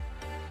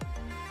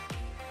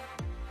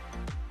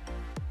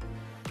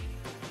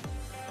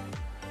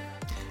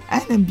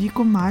أهلا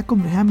بيكم.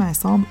 معاكم ريهام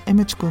عصام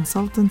Image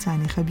Consultant،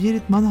 يعني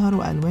خبيرة مظهر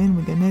وألوان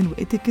وجمال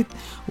وإتيكيت،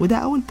 وده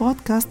أول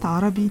بودكاست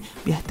عربي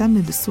بيهتم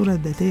بالصورة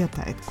الذاتية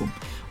بتاعتكم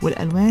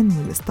والألوان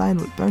والستايل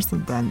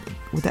والبيرسونال براندنج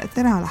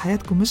وتأثيرها على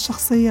حياتكم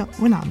الشخصية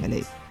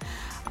والعملية،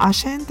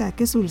 عشان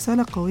تعكسوا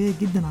رسالة قوية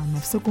جدا عن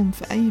نفسكم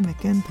في أي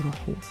مكان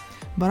تروحوه.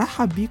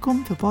 برحب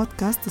بيكم في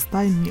بودكاست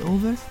ستايل مي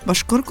أوفر.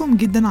 بشكركم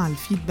جدا على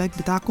الفيدباك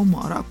بتاعكم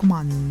وآرائكم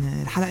عن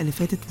الحلقة اللي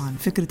فاتت وعن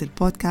فكرة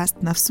البودكاست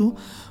نفسه،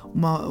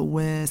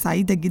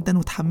 وسعيدة جدا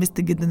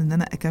وتحمست جدا ان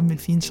انا اكمل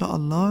فيه ان شاء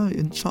الله.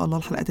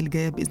 الحلقات اللي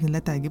جاية بإذن الله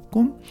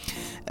تعجبكم.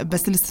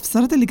 بس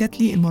الاستفسارات اللي جات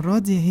لي المرة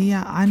دي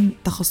هي عن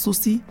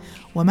تخصصي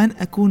ومن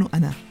أكون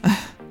أنا.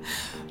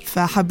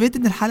 فحبيت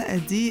ان الحلقة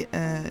دي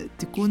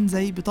تكون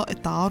زي بطاقة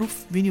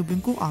تعارف بيني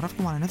وبينكم،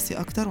 اعرفكم على نفسي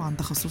اكتر وعن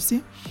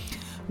تخصصي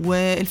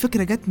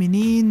والفكرة جت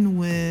منين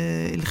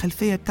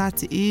والخلفية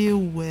بتاعتي ايه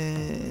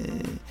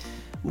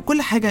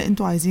وكل حاجة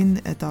انتوا عايزين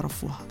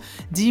تعرفوها.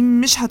 دي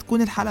مش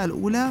هتكون الحلقة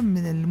الأولى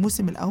من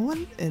الموسم الأول.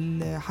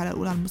 الحلقة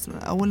الأولى على الموسم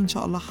الأول إن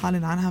شاء الله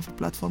هعلن عنها في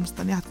البلاتفورمز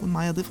التانية، هتكون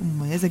معايا ضيفة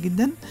مميزة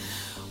جدا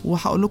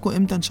وهقول لكم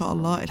امتى إن شاء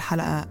الله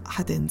الحلقة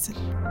هتنزل.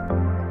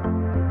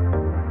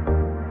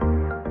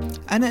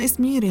 أنا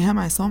اسمي ريهام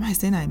عصام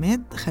حسين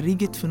عماد،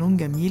 خريجة فنون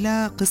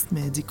جميلة قسم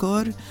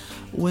ديكور،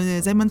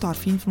 وزي ما انتوا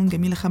عارفين فنون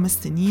جميلة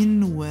 5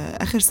 سنين،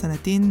 وآخر 2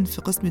 سنين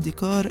في قسم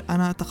ديكور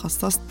أنا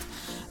تخصصت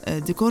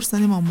ديكور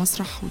سينما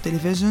ومسرح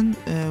وتلفزيون،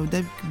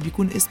 وده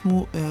بيكون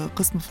اسمه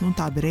قسم فنون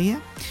تعبيرية.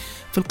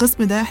 في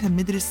القسم ده احنا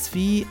بندرس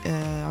فيه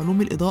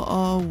علوم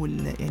الإضاءة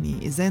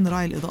يعني ازاي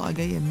نراعي الإضاءة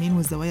جاية منين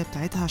والزوايا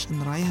بتاعتها عشان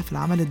نراعيها في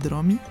العمل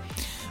الدرامي،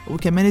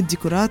 وكمان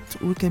الديكورات،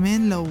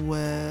 وكمان لو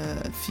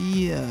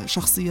في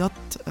شخصيات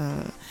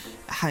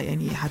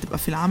يعني هتبقى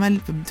في العمل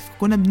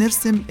كنا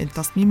بنرسم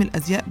التصميم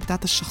الأزياء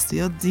بتاعت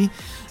الشخصيات دي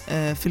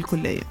في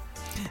الكلية.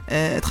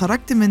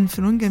 اتخرجت من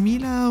فنون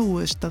جميلة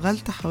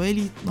واشتغلت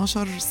حوالي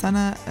 12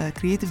 سنة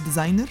كرياتيف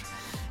ديزاينر.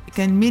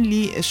 كان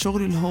مينلي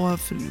الشغل اللي هو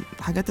في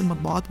الحاجات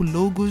المطبوعات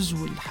واللوجوز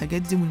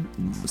والحاجات دي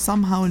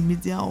وسامها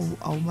والميديا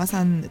أو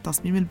مثلا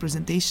تصميم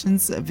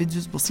البرزنتيشنز،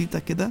 فيديوز بسيطة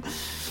كده،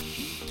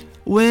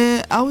 و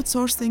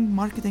outsourcing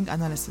marketing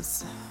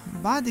analysis.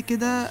 بعد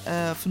كده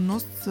في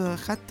النص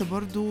خدت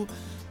برضو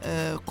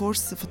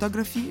كورس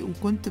فوتوغرافي،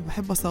 وكنت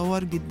بحب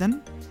أصور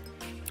جدا.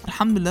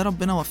 الحمد لله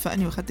ربنا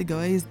وفقني وخدت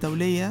جوائز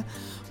دولية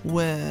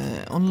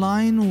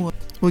وأونلاين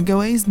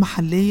وجوائز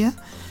محلية،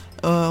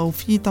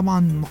 وفي طبعا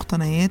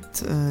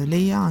مقتنيات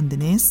ليا عند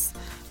ناس،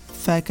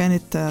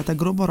 فكانت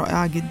تجربة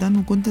رائعة جدا.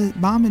 وكنت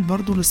بعمل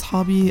برضو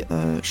لأصحابي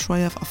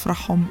شوية في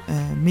أفراحهم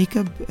ميك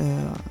اب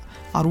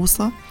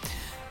عروسة،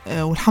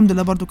 والحمد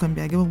لله برضو كان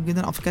بيعجبهم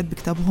جدا، أو في كاتب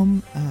كتابهم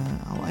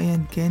أو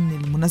أيا كان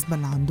المناسبة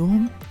اللي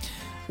عندهم.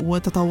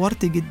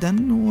 وتطورت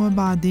جدا،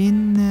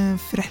 وبعدين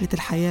في رحلة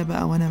الحياة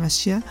بقى وأنا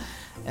ماشية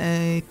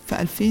في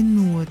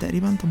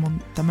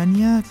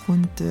 2008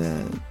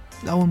 كنت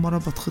لأول مرة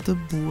بتخطب،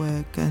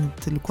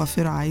 وكانت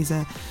الكوافيرة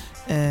عايزة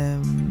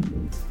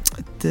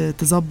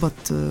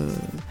تظبط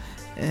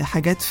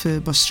حاجات في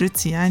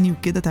بشرتي يعني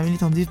وكده، تعملي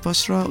تنظيف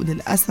بشرة،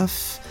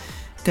 وللأسف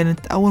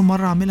كانت أول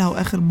مرة أعملها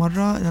وآخر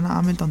مرة إن أنا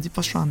أعمل تنظيف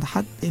بشرة عند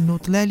حد، إنه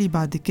طلع لي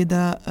بعد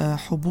كده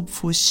حبوب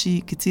في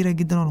وشي كتيرة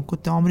جدا، وأنا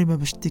كنت عمري ما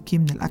بشتكي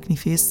من الأكني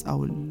فيس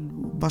أو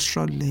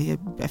البشرة اللي هي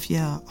بيبقى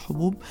فيها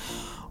حبوب.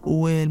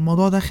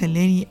 والموضوع ده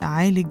خلاني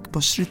أعالج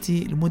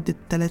بشرتي لمدة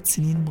 3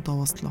 سنين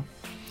متواصلة،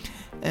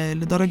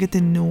 لدرجة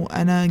إنه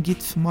أنا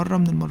جيت في مرة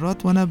من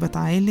المرات وأنا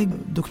بتعالج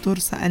دكتور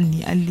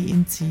سألني قال لي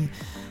أنتي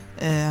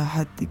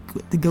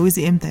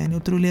هتتجوزي إمتى؟ يعني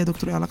قلت له ليه يا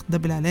دكتور إيه علاقة ده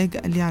بالعلاج؟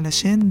 قال لي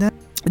علشان ده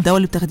الدواء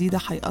اللي بتاخديه ده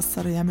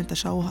هيأثر يعمل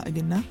تشوه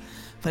أجنة،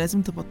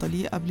 فلازم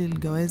تبطليه قبل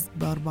الجواز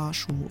ب4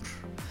 شهور.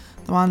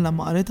 طبعا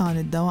لما قريت عن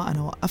الدواء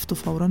أنا وقفته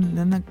فورا، لأن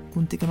أنا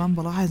كنت كمان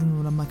بلاحظ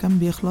إنه لما كان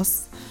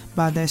بيخلص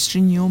بعد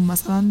 20 يوم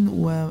مثلا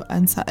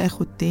وأنسى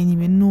أخد تاني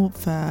منه،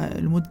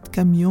 فلمدة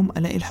كام يوم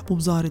ألاقي الحبوب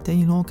ظهرت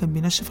تاني، اللي هو كان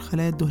بينشف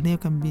الخلايا الدهنية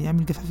وكان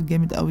بيعمل جفاف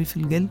جامد قوي في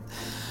الجلد.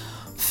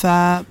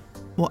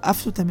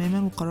 فوقفته تماما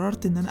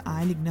وقررت إن أنا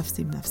أعالج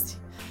نفسي بنفسي.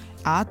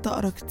 قعدت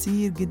أقرأ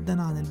كتير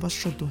جدا عن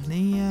البشرة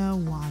الدهنية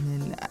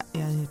وعن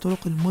يعني طرق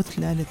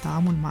المثلى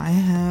للتعامل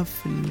معاها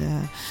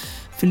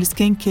في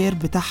السكين كير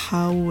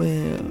بتاعها،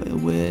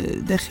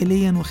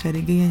 وداخليا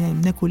وخارجيا، يعني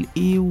بناكل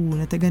ايه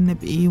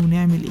ونتجنب ايه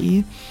ونعمل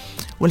ايه.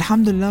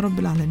 والحمد لله رب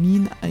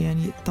العالمين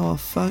يعني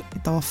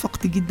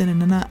توفقت جدا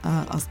ان انا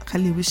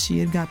اخلي وشي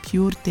يرجع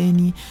بيور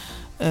تاني،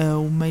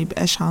 وما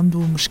يبقاش عنده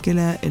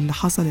مشكلة اللي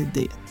حصلت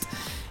ديت.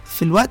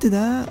 في الوقت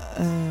ده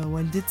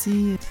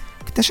والدتي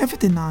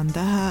اكتشفت ان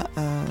عندها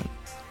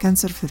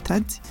كانسر في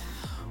الثدي،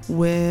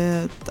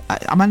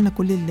 وعملنا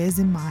كل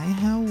اللازم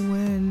معاها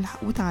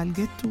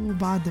وتعالجت.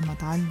 وبعد ما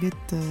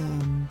تعالجت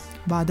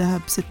بعدها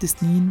ب6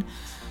 سنين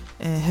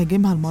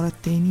هاجمها المرض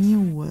تاني،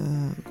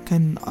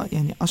 وكان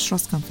يعني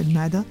أشرس كان في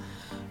المعدة.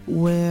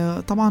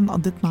 وطبعا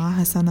قضيت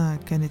معاها سنة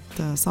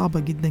كانت صعبة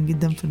جدا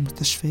جدا في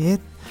المستشفيات،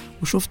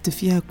 وشفت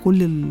فيها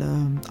كل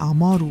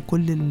الأعمار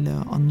وكل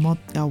الأنماط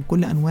أو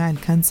كل أنواع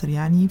الكانسر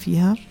يعني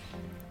فيها،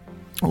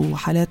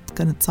 وحالات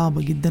كانت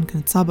صعبة جدا،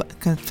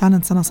 كانت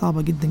فعلا سنة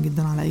صعبة جدا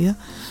جدا عليا.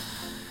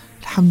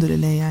 الحمد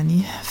لله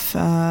يعني.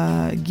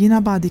 فجينا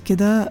بعد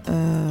كده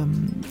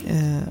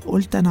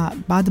قلت أنا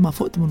بعد ما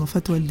فقت من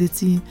وفاة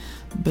والدتي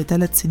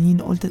ب3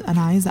 سنين قلت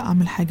أنا عايزة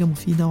أعمل حاجة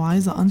مفيدة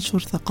وعايزة أنشر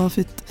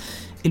ثقافة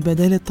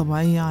البدائل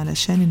الطبيعية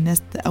علشان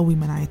الناس تقوي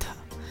مناعتها.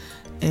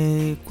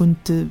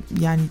 كنت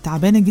يعني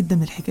تعبانة جدا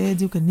من الحكاية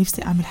دي وكان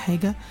نفسي أعمل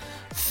حاجة.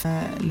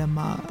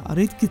 فلما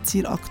قريت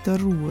كتير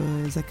أكتر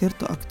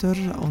وذاكرت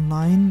أكتر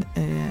أونلاين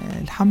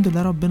الحمد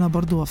لله ربنا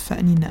برضو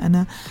وفقني إن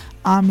أنا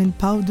أعمل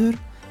باودر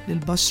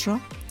للبشرة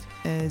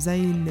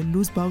زي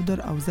اللوز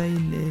باودر أو زي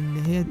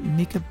اللي هي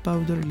الميك اب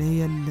باودر اللي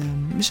هي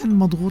مش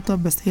المضغوطة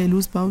بس هي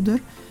لوز باودر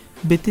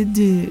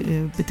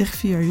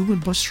بتخفي عيوب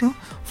البشرة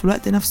وفي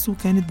الوقت نفسه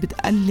كانت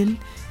بتقلل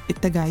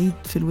التجاعيد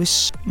في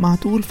الوش مع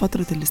طول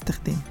فترة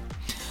الاستخدام.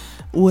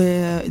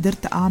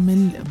 وقدرت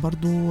أعمل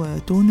برضو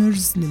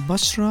تونرز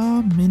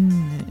للبشرة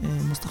من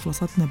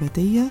مستخلصات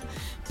نباتية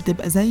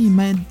بتبقى زي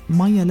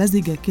مية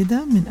لزجة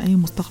كده من أي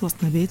مستخلص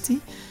نباتي.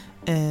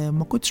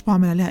 ما كنتش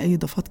بعمل عليها أي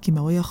إضافات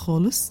كيماوية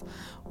خالص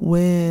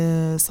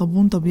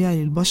وصابون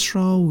طبيعي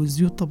للبشرة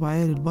وزيوت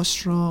طبيعية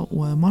للبشرة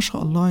وما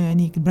شاء الله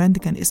يعني البراند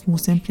كان اسمه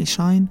Simply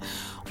Shine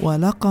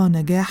ولقى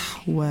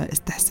نجاح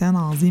واستحسان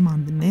عظيم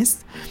عند الناس.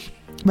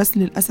 بس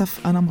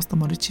للأسف أنا ما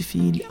استمرتش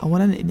فيه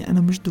أولا لأني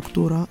أنا مش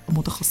دكتورة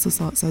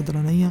متخصصة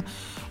صيدلانية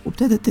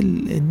وابتدت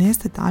الناس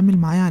تتعامل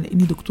معايا على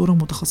أني دكتورة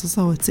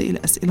متخصصة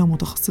وتسأل أسئلة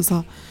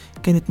متخصصة.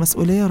 كانت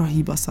مسؤولية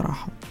رهيبة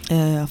صراحة.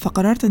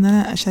 فقررت أن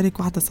أنا أشارك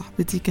واحدة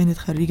صاحبتي كانت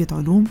خريجة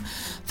علوم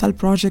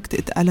فالبروجكت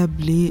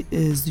اتقلب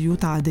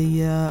لزيوت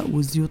عادية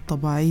وزيوت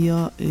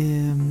طبيعية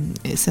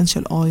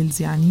essential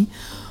oils يعني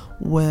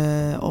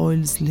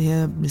واويلز اللي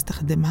هي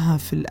بنستخدمها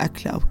في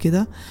الأكل أو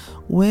كده.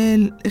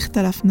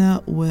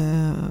 واختلفنا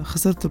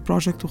وخسرت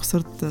البروجكت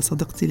وخسرت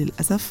صديقتي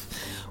للأسف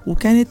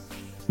وكانت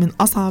من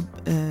أصعب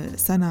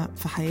سنة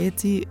في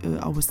حياتي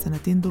أو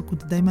السنتين دول.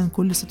 كنت دايما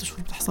كل 6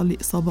 شهور بتحصل لي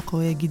إصابة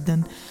قوية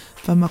جدا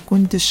فما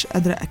كنتش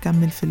قادرة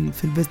أكمل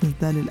في البيزنس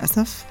ده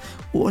للأسف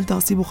وقلت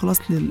أسيبه خلاص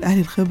للأهل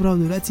الخبرة.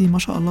 ودلوقتي ما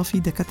شاء الله في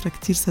دكاترة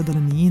كتير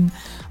صيدلانيين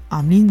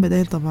عاملين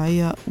بدائل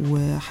طبيعية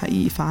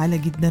وحقيقي فعالة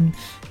جدا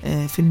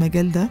في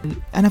المجال ده.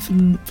 أنا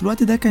في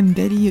الوقت ده كان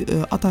جالي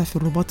قطع في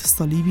الرباط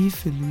الصليبي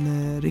في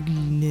الرجل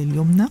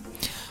اليمنى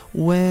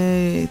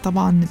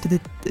وطبعا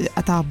ابتدت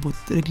أتعب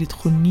رجلي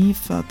تخني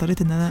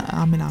فاضطريت ان انا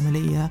اعمل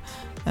عملية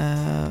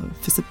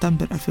في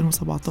سبتمبر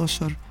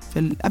 2017.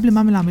 فقبل ما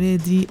اعمل العملية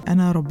دي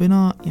انا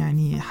ربنا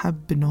يعني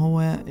حب ان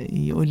هو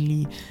يقول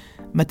لي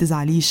ما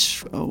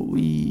تزعليش او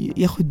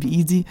ياخد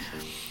بايدي.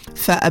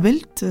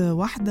 فقابلت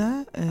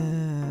واحدة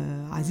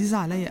عزيزة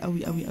عليا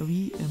قوي قوي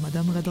قوي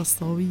مدام غدا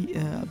الصاوي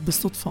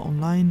بالصدفة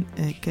اونلاين.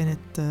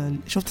 كانت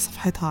شفت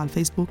صفحتها على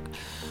الفيسبوك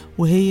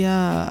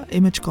وهي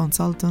image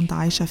consultant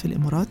عايشة في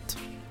الإمارات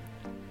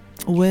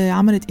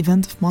وعملت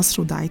ايفنت في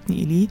مصر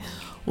ودعتني إليه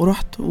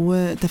ورحت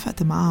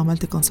واتفقت معاها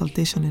عملت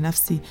كونسلتيشن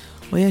لنفسي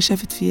وهي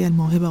شافت فيها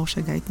الموهبة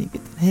وشجعتني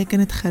جدا. هي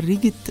كانت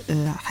خريجة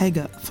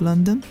حاجة في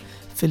لندن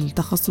في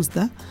التخصص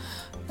ده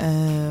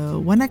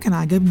وانا كان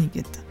عجبني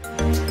جدا.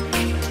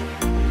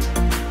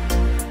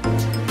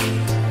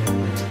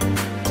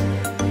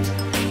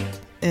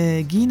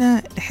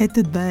 جينا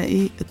لحتة بقى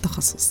ايه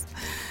التخصص.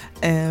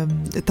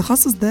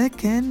 التخصص ده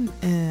كان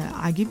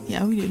عاجبني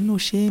قوي لانه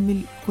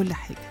شامل كل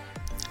حاجة.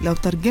 لو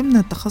ترجمنا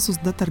التخصص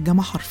ده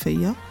ترجمة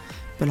حرفية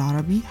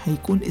بالعربي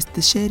هيكون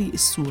استشاري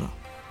الصورة.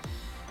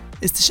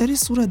 استشاري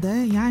الصورة ده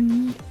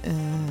يعني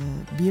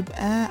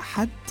بيبقى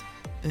حد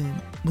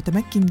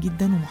متمكن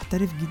جدا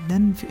ومحترف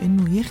جدا في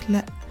انه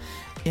يخلق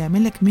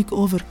يعمل لك ميك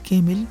اوفر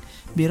كامل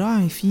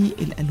بيراعي فيه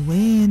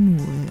الالوان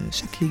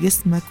وشكل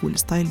جسمك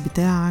والستايل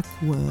بتاعك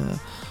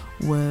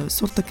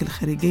وصورتك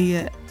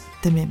الخارجية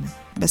تماما.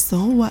 بس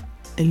هو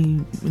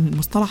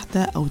المصطلح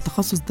ده او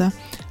التخصص ده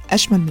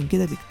اشمل من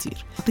كده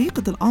بكتير.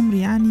 حقيقة الامر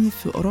يعني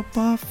في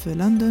اوروبا في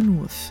لندن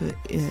وفي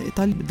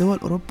ايطاليا دول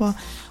اوروبا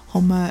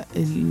هما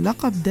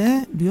اللقب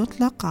ده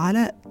بيطلق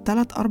على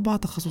 3-4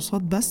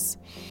 تخصصات بس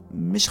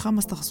مش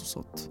 5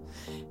 تخصصات.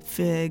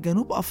 في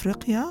جنوب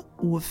أفريقيا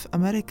وفي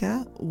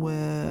أمريكا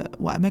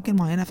وأماكن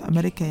معينة في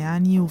أمريكا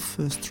يعني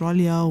وفي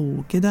أستراليا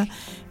وكده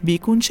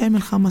بيكون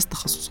شامل 5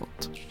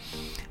 تخصصات.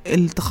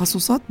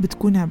 التخصصات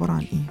بتكون عبارة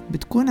عن إيه؟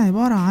 بتكون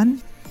عبارة عن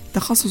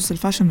تخصص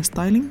الفاشن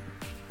ستايلينج،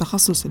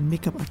 تخصص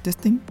الميك اب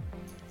ارتستينج،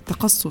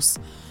 تخصص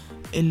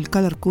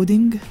الكالر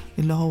كودينج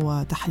اللي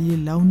هو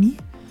تحليل لوني،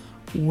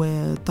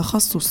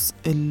 وتخصص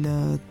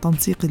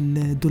التنسيق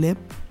الدولاب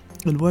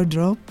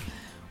الواردروب،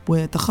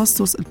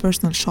 وتخصص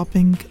البيرسونال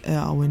شوبينج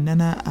او ان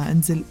انا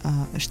انزل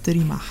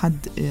اشتري مع حد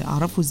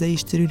اعرفه ازاي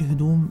يشتري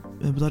الهدوم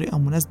بطريقه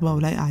مناسبه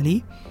ولايقه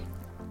عليه.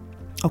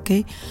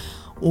 اوكي.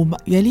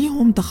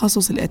 ويليهم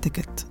تخصص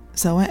الاتيكيت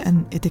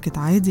سواء اتيكيت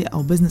عادي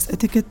او بزنس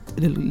اتيكيت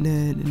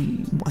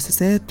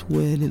للمؤسسات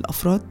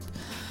وللافراد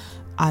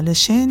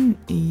علشان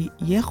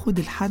ياخد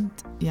الحد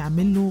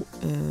يعمل له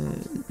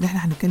اللي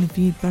احنا هنتكلم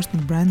فيه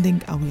بيرسونال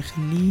براندنج او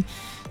يخليه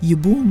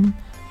يبوم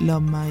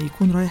لما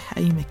يكون رايح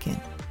اي مكان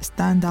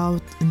stand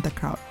out in the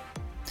crowd.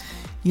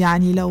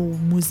 يعني لو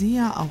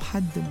مذيع أو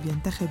حد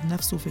بينتخب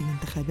نفسه في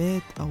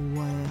الانتخابات أو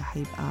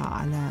هيبقى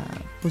على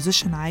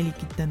بوزيشن عالي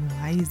جدا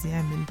وعايز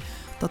يعمل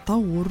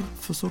تطور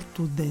في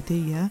صورته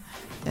الذاتية،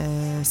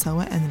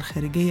 سواء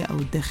الخارجية أو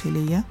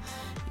الداخلية،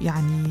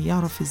 يعني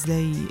يعرف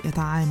إزاي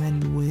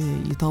يتعامل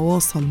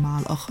ويتواصل مع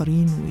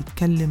الآخرين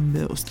ويتكلم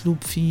بأسلوب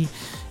فيه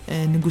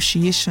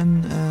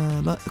negotiation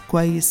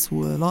كويس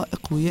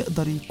ولائق،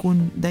 ويقدر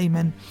يكون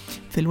دايما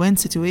في الوين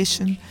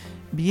situation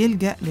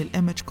بيلجأ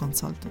للإيمج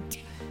كونسلتنت.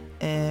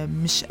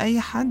 مش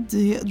أي حد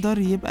يقدر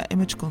يبقى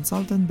إيمج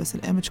كونسلتنت، بس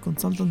الإيمج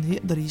كونسلتنت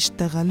يقدر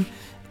يشتغل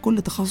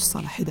كل تخصص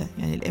على حدة.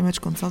 يعني الإيمج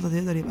كونسلتنت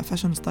يقدر يبقى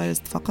فاشن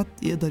ستايلست فقط،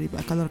 يقدر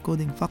يبقى كولر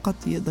كودينج فقط،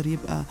 يقدر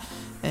يبقى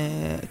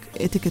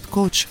اتيكيت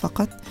كوتش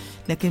فقط،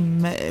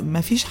 لكن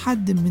ما فيش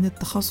حد من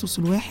التخصص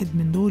الواحد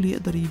من دول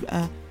يقدر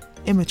يبقى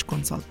ايمج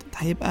كونسلتنت.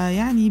 هيبقى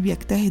يعني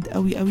بيجتهد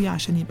قوي قوي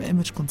عشان يبقى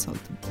ايمج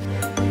كونسلتنت.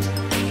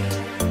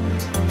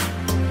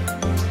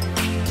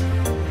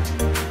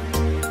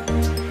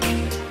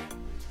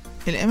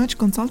 الايمج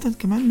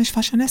كونسلتنت كمان مش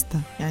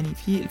فاشينيستا. يعني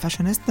في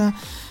الفاشينيستا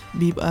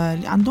بيبقى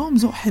عندهم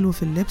ذوق حلو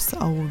في اللبس،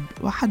 او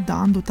واحد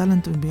عنده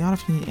تالنت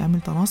بيعرف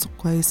يعمل تناسق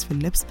كويس في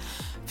اللبس،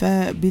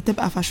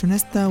 فبتبقى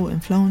فاشينيستا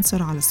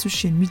وانفلونسر على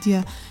السوشيال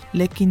ميديا،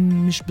 لكن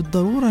مش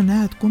بالضرورة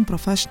انها تكون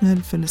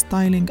بروفيشنال في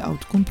الستايلينج او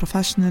تكون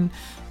بروفيشنال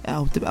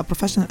او تبقى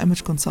بروفيشنال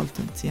ايمج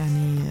كونسلتنت.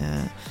 يعني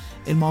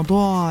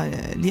الموضوع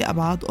ليه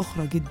أبعاد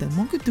أخرى جدا.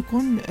 ممكن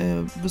تكون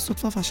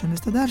بالصدفة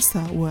فاشينيستا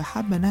دارسة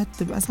وحابة أنها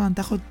تبقى مثلا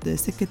تاخد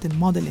سكة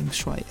الموديلينج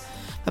شوية،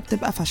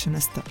 فبتبقى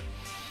فاشينيستا.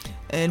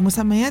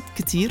 المسميات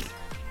كتير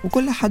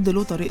وكل حد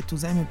له طريقته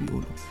زي ما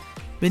بيقولوا.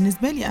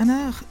 بالنسبة لي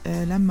أنا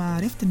لما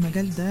عرفت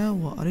المجال ده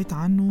وقريت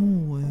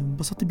عنه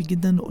وانبسطت بيه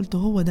جدا، وقلت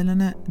هو ده اللي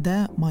أنا،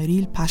 ده my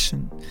real passion،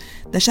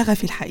 ده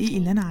شغفي الحقيقي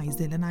اللي أنا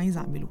عايزاه، اللي أنا عايزة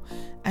أعمله.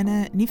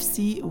 أنا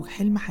نفسي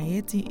وحلم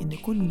حياتي إن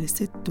كل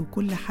ست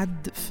وكل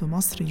حد في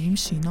مصر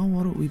يمشي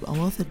ينور ويبقى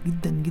واثق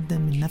جدا جدا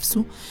من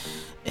نفسه،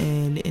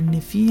 لأن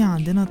في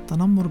عندنا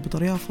التنمر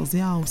بطريقة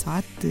فظيعة،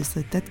 وساعات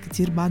ستات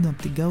كتير بعد ما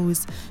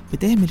بتتجوز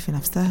بتهمل في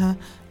نفسها،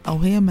 أو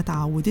هي ما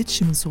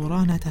تعودتش من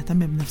صغرها أنها تهتم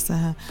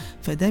بنفسها،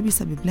 فده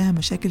بيسبب لها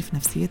مشاكل في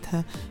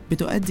نفسيتها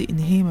بتؤدي إن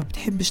هي ما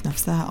بتحبش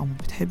نفسها أو ما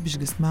بتحبش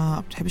جسمها أو ما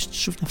بتحبش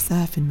تشوف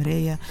نفسها في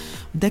المراية.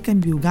 وده كان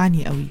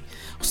بيوجعني قوي،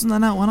 خصوصا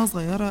أنا وأنا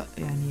صغيرة.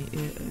 يعني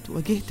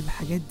واجهت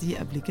بالحاجات دي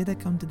قبل كده،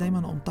 كنت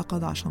دايما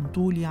أنتقد عشان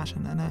طولي،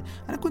 عشان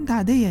أنا كنت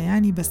عادية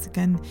يعني، بس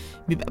كان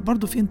بيبقى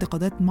برضو في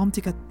انتقادات.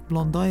 مامتي كانت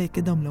بلونداية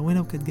كده وملونة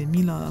وكانت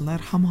جميلة الله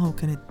يرحمها،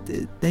 وكانت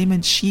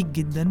دايما شيك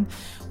جدا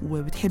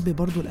وبتحب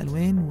برضو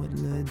الألوان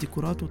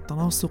والديكورات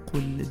والتناسق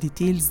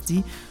والديتيلز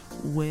دي،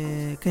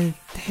 وكانت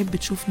تحب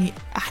تشوفني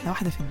أحلى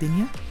واحدة في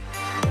الدنيا.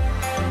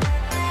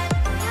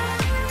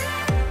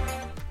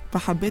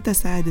 فحبيت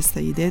أساعد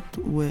السيدات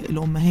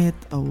والأمهات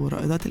أو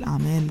رائدات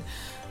الأعمال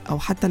أو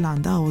حتى اللي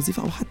عندها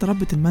وظيفة أو حتى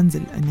ربة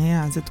المنزل، إن هي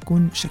عايزة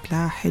تكون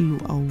شكلها حلو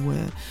أو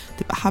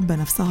تبقى حابة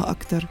نفسها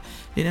أكتر.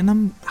 لأن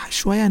أنا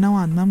شوية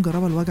نوعا ما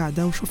مجربة الوجع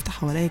ده، وشفت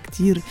حواليا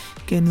كتير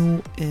كانوا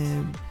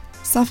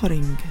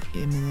suffering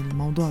من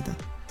الموضوع ده،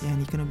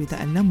 يعني كانوا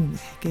بيتألموا من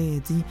الحكاية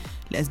دي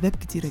لأسباب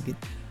كتيرة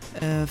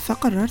جدا.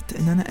 فقررت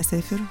ان انا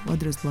اسافر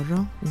وادرس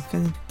بره،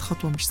 وكانت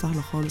خطوه مش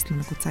سهله خالص،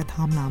 لان كنت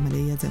ساعتها عامله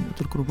عمليه زي ما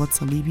قلت لكم رباط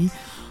صليبي،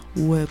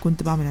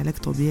 وكنت بعمل علاج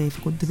طبيعي،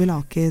 فكنت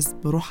بالعكاز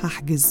بروح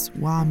احجز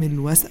واعمل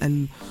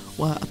واسال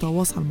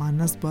واتواصل مع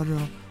الناس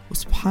بره.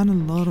 وسبحان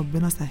الله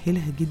ربنا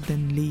سهلها جدا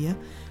ليا،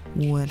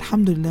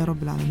 والحمد لله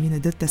رب العالمين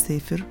قدرت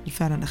اسافر،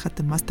 وفعلا اخدت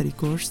الماستري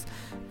كورس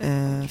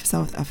في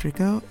ساوث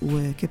افريكا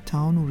وكيب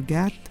تاون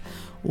ورجعت.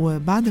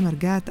 وبعد ما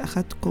رجعت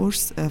أخدت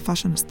كورس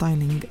فاشن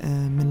ستايلينج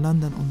من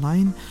لندن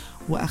أونلاين،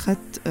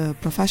 وأخدت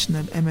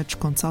بروفيشنال ايمج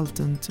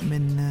كونسلتنت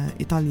من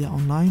إيطاليا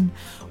أونلاين،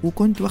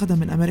 وكنت واخدة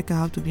من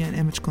أمريكا How to be an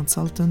image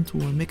consultant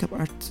وميك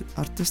اب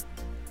artist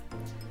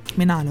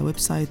من على ويب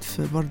سايت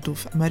في برضو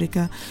في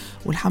أمريكا،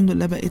 والحمد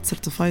لله بقيت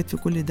سيرتيفايد في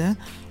كل ده.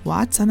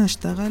 وقعدت سنة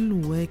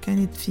أشتغل،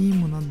 وكانت في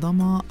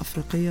منظمة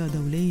أفريقية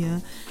دولية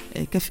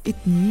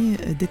كافئتني،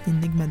 ادتني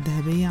النجمة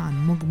الذهبية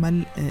عن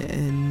مجمل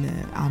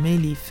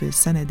أعمالي في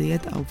السنة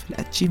ديت أو في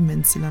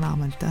الاتشيفمنتس اللي أنا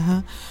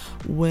عملتها،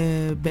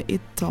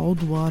 وبقيت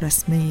عضوة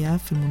رسمية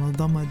في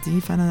المنظمة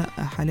دي. فأنا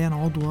حاليا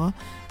عضوة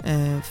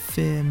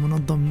في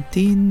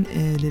منظمتين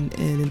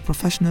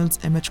للبروفيشنالز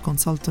ايمج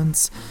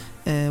كونسلتنتس،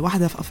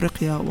 واحدة في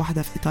أفريقيا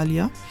وواحدة في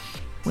إيطاليا.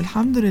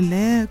 والحمد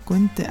لله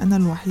كنت أنا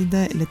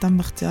الوحيدة اللي تم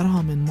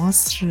اختيارها من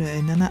مصر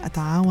إن أنا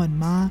أتعاون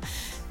مع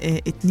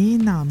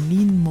 2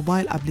 عاملين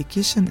موبايل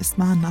أبليكيشن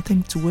اسمها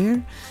Nothing to Wear،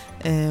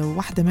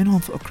 واحدة منهم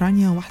في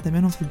أوكرانيا وواحدة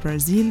منهم في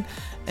البرازيل،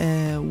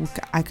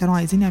 وكانوا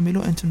عايزين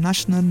يعملوا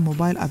international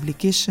موبايل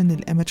أبليكيشن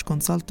للإيمج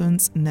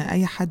كونسلتنتس، إن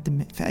أي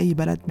حد في أي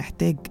بلد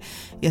محتاج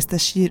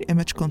يستشير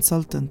إيمج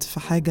كونسلتنت في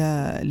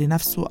حاجة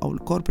لنفسه أو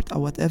الكوربريت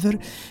أو whatever،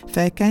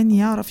 فكان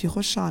يعرف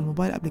يخش على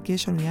الموبايل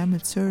أبليكيشن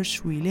ويعمل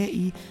سيرش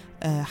ويلاقي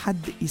حد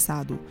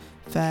يساعده.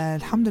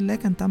 فالحمد لله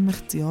كان تم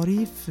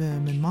اختياري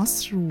من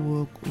مصر،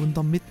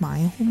 وانضميت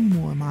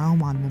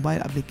معاهم على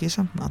الموبايل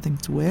أبليكيشن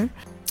Nothing to Wear.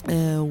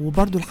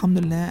 وبرضو الحمد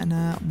لله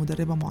أنا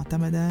مدربة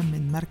معتمدة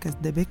من مركز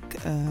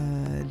دبك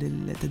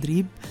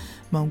للتدريب،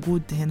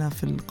 موجود هنا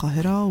في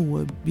القاهرة،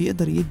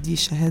 وبيقدر يدي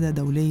شهادة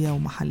دولية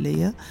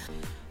ومحلية.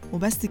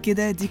 وبس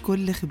كده، دي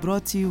كل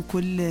خبراتي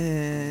وكل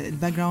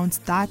الباك جراوند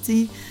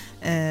بتاعتي.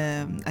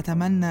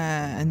 أتمنى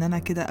أن أنا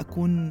كده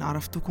أكون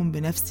عرفتكم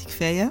بنفسي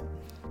كفاية.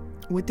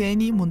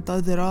 وتاني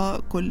منتظرة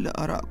كل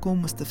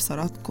آرائكم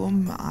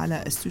واستفساراتكم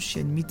على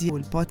السوشيال ميديا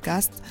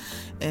والبودكاست،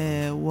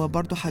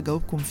 وبرضو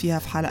هجاوبكم فيها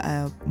في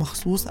حلقة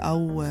مخصوص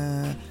أو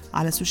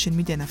على السوشيال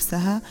ميديا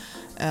نفسها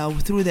أو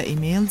through the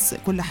emails.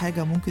 كل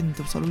حاجة ممكن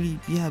توصلوا لي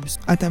بيها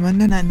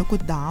أتمنى أنكم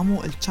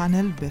تدعموا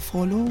الشانل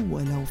بفولو،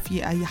 ولو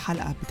في أي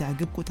حلقة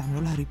بتعجبكم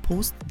تعملوا لها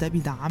ريبوست، ده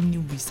بيدعمني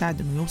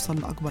وبيساعد أنه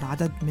يوصل لأكبر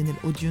عدد من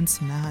الأودينس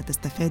أنها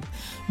تستفاد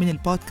من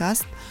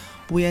البودكاست.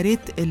 ويا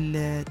ريت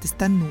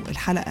تستنوا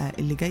الحلقة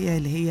اللي جاية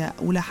اللي هي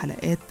أولى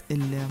حلقات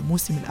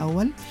الموسم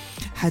الأول،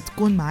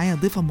 هتكون معايا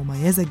ضيفة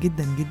مميزة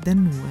جدا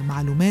جدا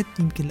ومعلومات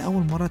يمكن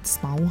لأول مرة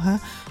تسمعوها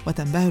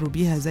وتنبهروا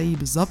بيها زي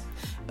بالظبط.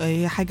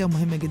 هي حاجة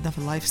مهمة جدا في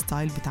اللايف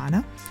ستايل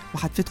بتاعنا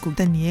وهتفيدكم.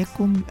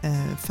 تنياكم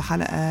في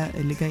حلقة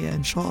اللي جاية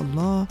إن شاء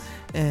الله.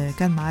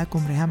 كان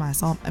معاكم ريهام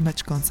عصام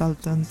Image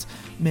Consultant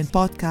من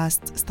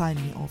بودكاست ستايل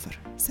مي أوفر.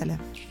 سلام.